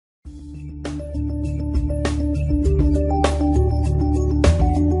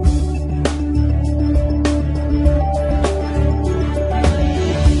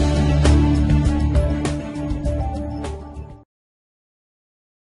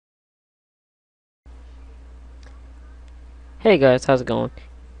Hey guys, how's it going?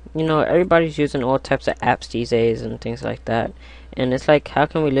 Everybody's using all types of apps these days and things like that. And it's like, how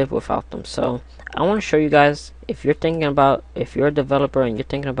can we live without them? So, I want to show you guys, if you're a developer and you're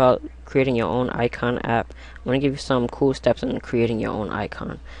thinking about creating your own icon app, I'm going to give you some cool steps in creating your own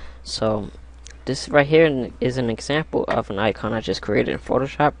icon. So, this right here is an example of an icon I just created in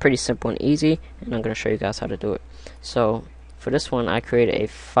Photoshop. Pretty simple and easy, and I'm going to show you guys how to do it. So, for this one, I created a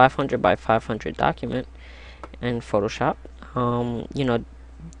 500 by 500 document in Photoshop.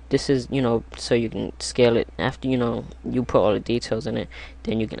 This is, so you can scale it after, you put all the details in it,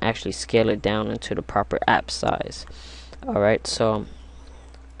 then you can actually scale it down into the proper app size. Alright, so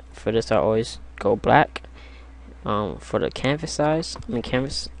for this I always go black for the canvas size,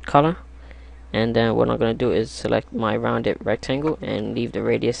 canvas color. And then what I'm going to do is select my rounded rectangle and leave the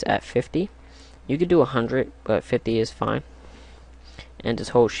radius at 50. You could do 100, but 50 is fine. And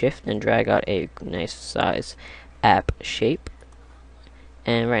just hold shift and drag out a nice size app shape.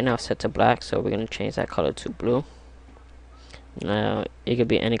 And right now it's set to black, so we're going to change that color to blue. Now it could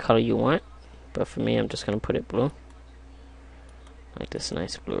be any color you want, but for me I'm just going to put it blue, like this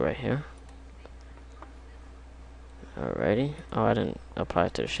nice blue right here. Alrighty. Oh, I didn't apply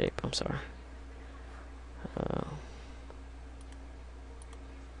it to the shape, I'm sorry.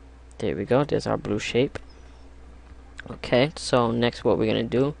 There we go, there's our blue shape. Okay, so next what we're going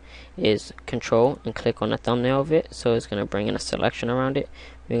to do is control and click on the thumbnail of it, so it's going to bring in a selection around it.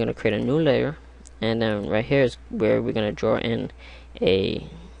 We're going to create a new layer, and then right here is where we're going to draw in a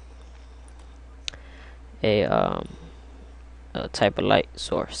type of light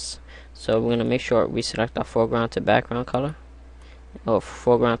source. So we're going to make sure we select our foreground to background color, or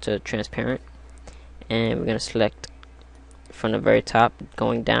foreground to transparent, and we're going to select from the very top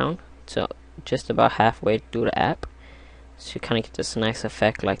going down to just about halfway through the app. So you kind of get this nice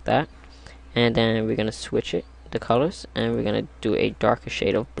effect like that. And then we're going to switch it, the colors, and we're going to do a darker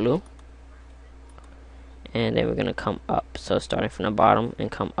shade of blue. And then we're going to come up. So starting from the bottom and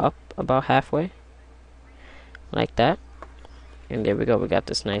come up about halfway. Like that. And there we go, we got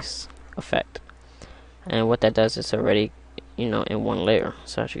this nice effect. And what that does is already, in one layer.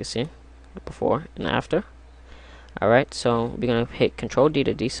 So as you can see, before and after. Alright, so we're going to hit Control D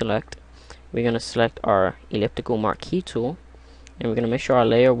to deselect. We're going to select our elliptical marquee tool, and we're going to make sure our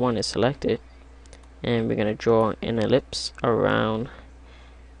layer 1 is selected, and we're going to draw an ellipse around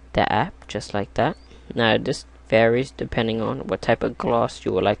the app just like that. Now this varies depending on what type of gloss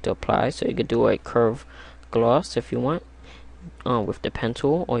you would like to apply, so you could do a curve gloss if you want with the pen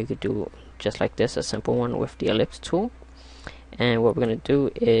tool, or you could do just like this, a simple one with the ellipse tool. And what we're going to do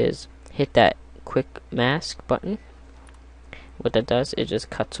is hit that quick mask button. What that does, it just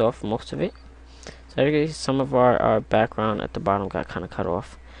cuts off most of it. So some of our background at the bottom got kind of cut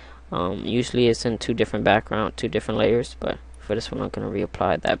off. Usually it's in two different layers, but for this one I'm going to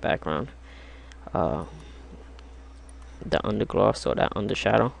reapply that background, the undergloss or that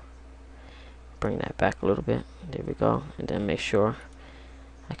undershadow. Bring that back a little bit. There we go. And then make sure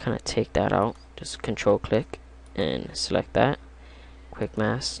I kind of take that out. Just control click and select that. Quick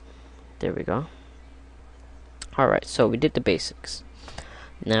mask. There we go. Alright, so we did the basics.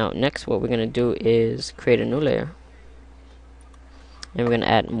 Now next what we're going to do is create a new layer, and we're going to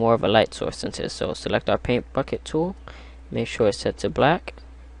add more of a light source into it. So select our paint bucket tool, make sure it's set to black,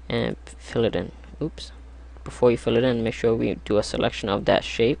 and fill it in. Oops. Before you fill it in, make sure we do a selection of that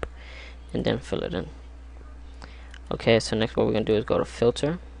shape and then fill it in. Okay, so next what we're going to do is go to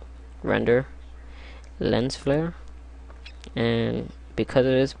filter, render, lens flare, and because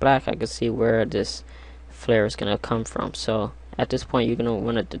it is black I can see where this flare is going to come from. So at this point you're going to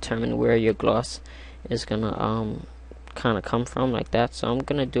want to determine where your gloss is going to kind of come from, like that. So I'm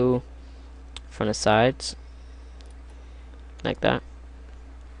going to do from the sides like that,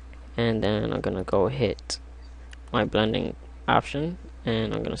 and then I'm going to go hit my blending option,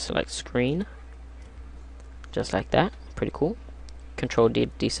 and I'm going to select screen just like that. Pretty cool. Control D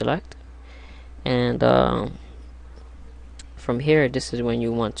to deselect, and from here, this is when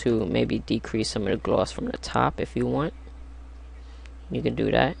you want to maybe decrease some of the gloss from the top. If you want, you can do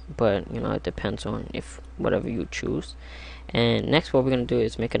that, but it depends on if whatever you choose. And next what we're going to do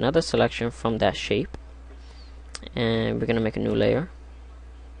is make another selection from that shape, and we're going to make a new layer,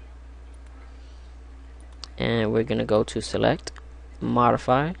 and we're going to go to select,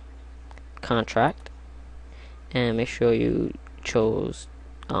 modify, contract, and make sure you chose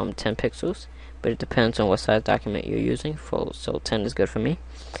 10 pixels, but it depends on what size document you're using. So 10 is good for me.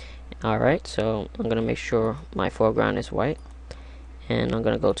 Alright, so I'm going to make sure my foreground is white, and I'm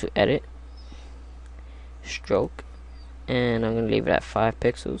going to go to edit, stroke, and I'm going to leave it at 5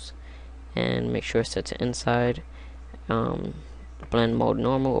 pixels, and make sure it's set to inside, blend mode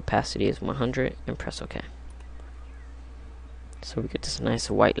normal, opacity is 100, and press OK. So we get this nice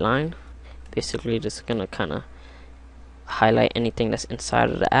white line. Basically just gonna kind of highlight anything that's inside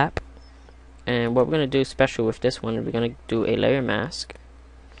of the app. And what we're gonna do special with this one, we're gonna do a layer mask,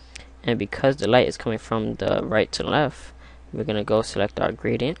 and because the light is coming from the right to left, we're gonna go select our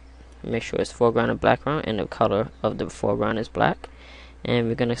gradient, make sure it's foreground and background, and the color of the foreground is black. And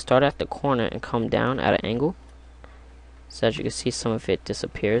we're gonna start at the corner and come down at an angle. So as you can see, some of it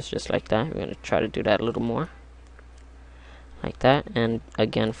disappears just like that. We're gonna try to do that a little more, like that. And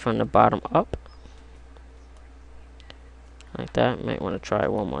again from the bottom up, like that. Might want to try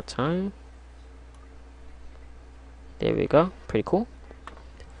it one more time. There we go, pretty cool.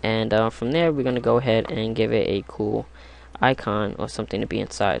 And from there we're gonna go ahead and give it a cool icon or something to be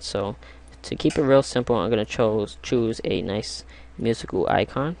inside. So to keep it real simple, I'm gonna choose a nice musical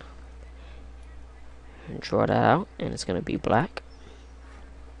icon and draw that out, and it's gonna be black.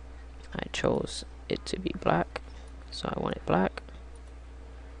 I chose it to be black, so I want it black.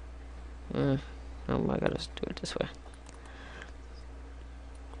 Oh my god, let's do it this way.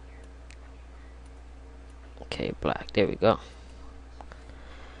 Okay, black, there we go.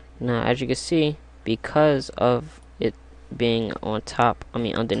 Now as you can see, because of it being on top,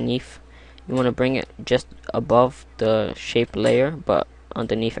 underneath, you want to bring it just above the shape layer but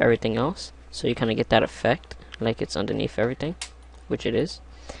underneath everything else, so you kind of get that effect like it's underneath everything, which it is.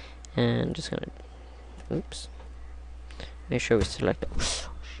 And just gonna, oops, make sure we select it.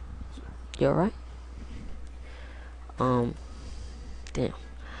 You alright? Damn.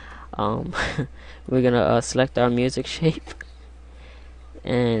 We're gonna select our music shape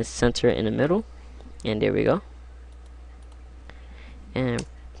and center it in the middle, and there we go, and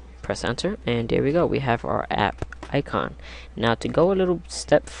press enter, and there we go, we have our app icon. Now to go a little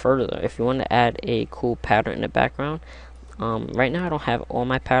step further, if you want to add a cool pattern in the background, right now I don't have all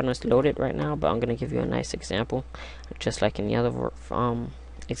my patterns loaded right now, but I'm gonna give you a nice example, just like in the other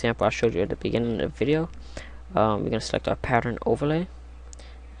example I showed you at the beginning of the video. We're gonna select our pattern overlay.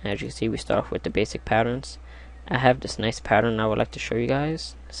 As you can see, we start off with the basic patterns. I have this nice pattern I would like to show you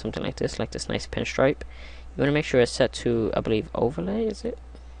guys, something like this nice pinstripe. You want to make sure it's set to, I believe, overlay, is it?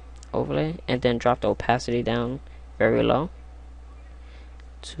 Overlay, and then drop the opacity down very low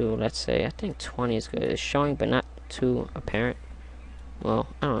to, let's say, I think 20 is good. It's showing but not too apparent. Well,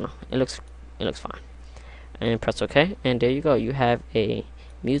 I don't know, it looks fine. And press OK, and there you go, you have a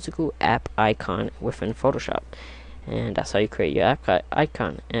musical app icon within Photoshop. And that's how you create your app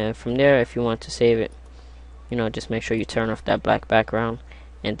icon. And from there, if you want to save it, just make sure you turn off that black background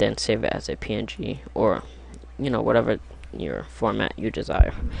and then save it as a PNG or whatever your format you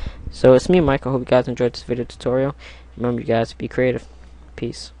desire. So it's me, Mike. I hope you guys enjoyed this video tutorial. Remember, you guys, be creative.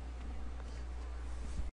 Peace.